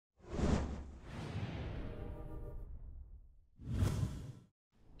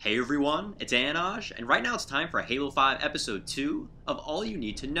Hey everyone, it's Anoj, and right now it's time for Halo 5 Episode 2 of All You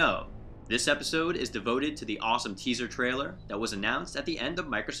Need to Know. This episode is devoted to the awesome teaser trailer that was announced at the end of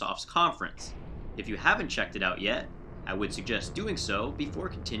Microsoft's conference. If you haven't checked it out yet, I would suggest doing so before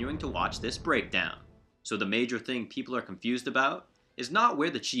continuing to watch this breakdown. So the major thing people are confused about is not where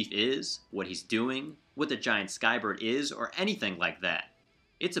the Chief is, what he's doing, what the giant skybird is, or anything like that.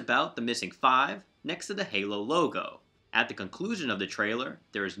 It's about the missing 5 next to the Halo logo. At the conclusion of the trailer,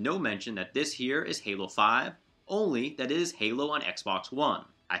 there is no mention that this here is Halo 5, only that it is Halo on Xbox One.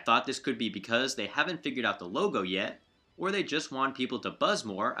 I thought this could be because they haven't figured out the logo yet, or they just want people to buzz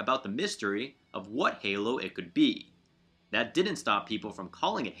more about the mystery of what Halo it could be. That didn't stop people from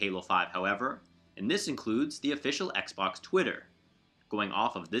calling it Halo 5, however, and this includes the official Xbox Twitter. Going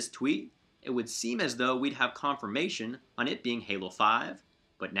off of this tweet, it would seem as though we'd have confirmation on it being Halo 5,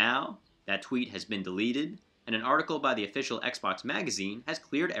 but now that tweet has been deleted, and an article by the official Xbox magazine has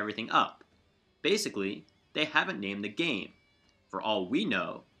cleared everything up. Basically, they haven't named the game. For all we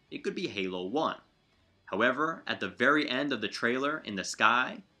know, it could be Halo 1. However, at the very end of the trailer in the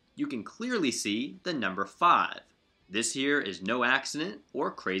sky, you can clearly see the number 5. This here is no accident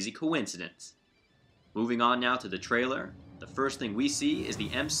or crazy coincidence. Moving on now to the trailer, the first thing we see is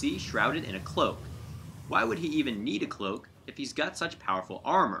the MC shrouded in a cloak. Why would he even need a cloak if he's got such powerful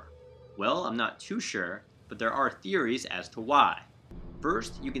armor? Well, I'm not too sure, but there are theories as to why.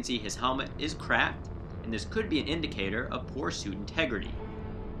 First, you can see his helmet is cracked, and this could be an indicator of poor suit integrity.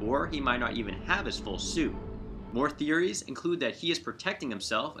 Or he might not even have his full suit. More theories include that he is protecting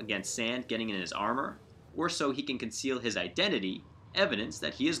himself against sand getting in his armor, or so he can conceal his identity, evidence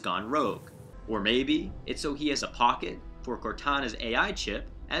that he has gone rogue. Or maybe it's so he has a pocket for Cortana's AI chip,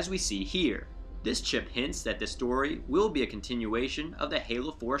 as we see here. This chip hints that the story will be a continuation of the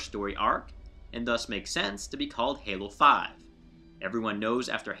Halo 4 story arc, and thus makes sense to be called Halo 5. Everyone knows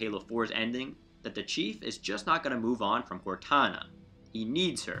after Halo 4's ending that the Chief is just not going to move on from Cortana. He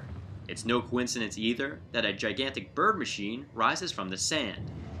needs her. It's no coincidence either that a gigantic bird machine rises from the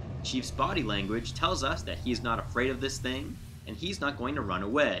sand. Chief's body language tells us that he's not afraid of this thing, and he's not going to run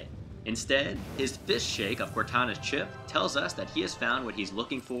away. Instead, his fist shake of Cortana's chip tells us that he has found what he's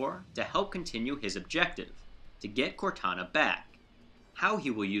looking for to help continue his objective, to get Cortana back. How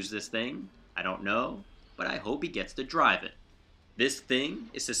he will use this thing, I don't know, but I hope he gets to drive it. This thing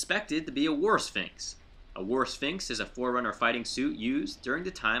is suspected to be a War Sphinx. A War Sphinx is a Forerunner fighting suit used during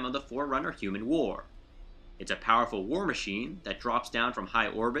the time of the Forerunner Human War. It's a powerful war machine that drops down from high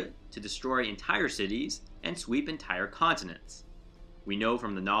orbit to destroy entire cities and sweep entire continents. We know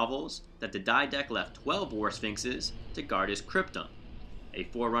from the novels that the Didact left 12 War Sphinxes to guard his cryptum. A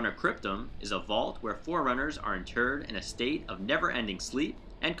Forerunner cryptum is a vault where Forerunners are interred in a state of never-ending sleep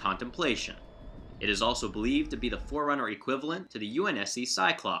and contemplation. It is also believed to be the Forerunner equivalent to the UNSC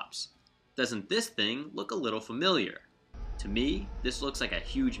Cyclops. Doesn't this thing look a little familiar? To me, this looks like a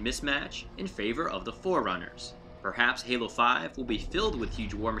huge mismatch in favor of the Forerunners. Perhaps Halo 5 will be filled with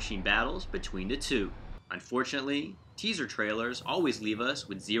huge war machine battles between the two. Unfortunately, teaser trailers always leave us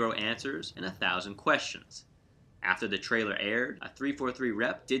with 0 answers and 1,000 questions. After the trailer aired, a 343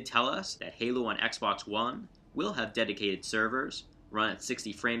 rep did tell us that Halo on Xbox One will have dedicated servers, run at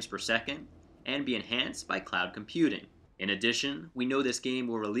 60 frames per second, and be enhanced by cloud computing. In addition, we know this game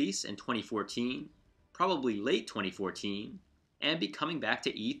will release in 2014, probably late 2014, and be coming back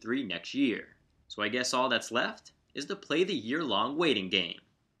to E3 next year. So I guess all that's left is to play the year-long waiting game.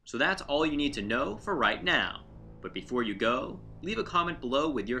 So that's all you need to know for right now. But before you go, leave a comment below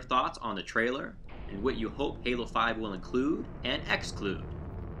with your thoughts on the trailer and what you hope Halo 5 will include and exclude.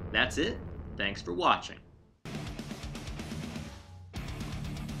 That's it. Thanks for watching.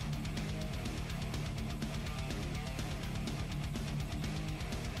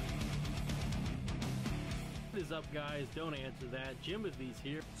 What is up, guys? Don't answer that. Jim with these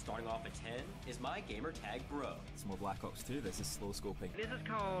here. Starting off at 10 is my gamer tag bro. It's more Black Ops 2, this is slow scoping. This is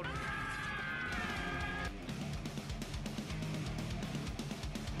called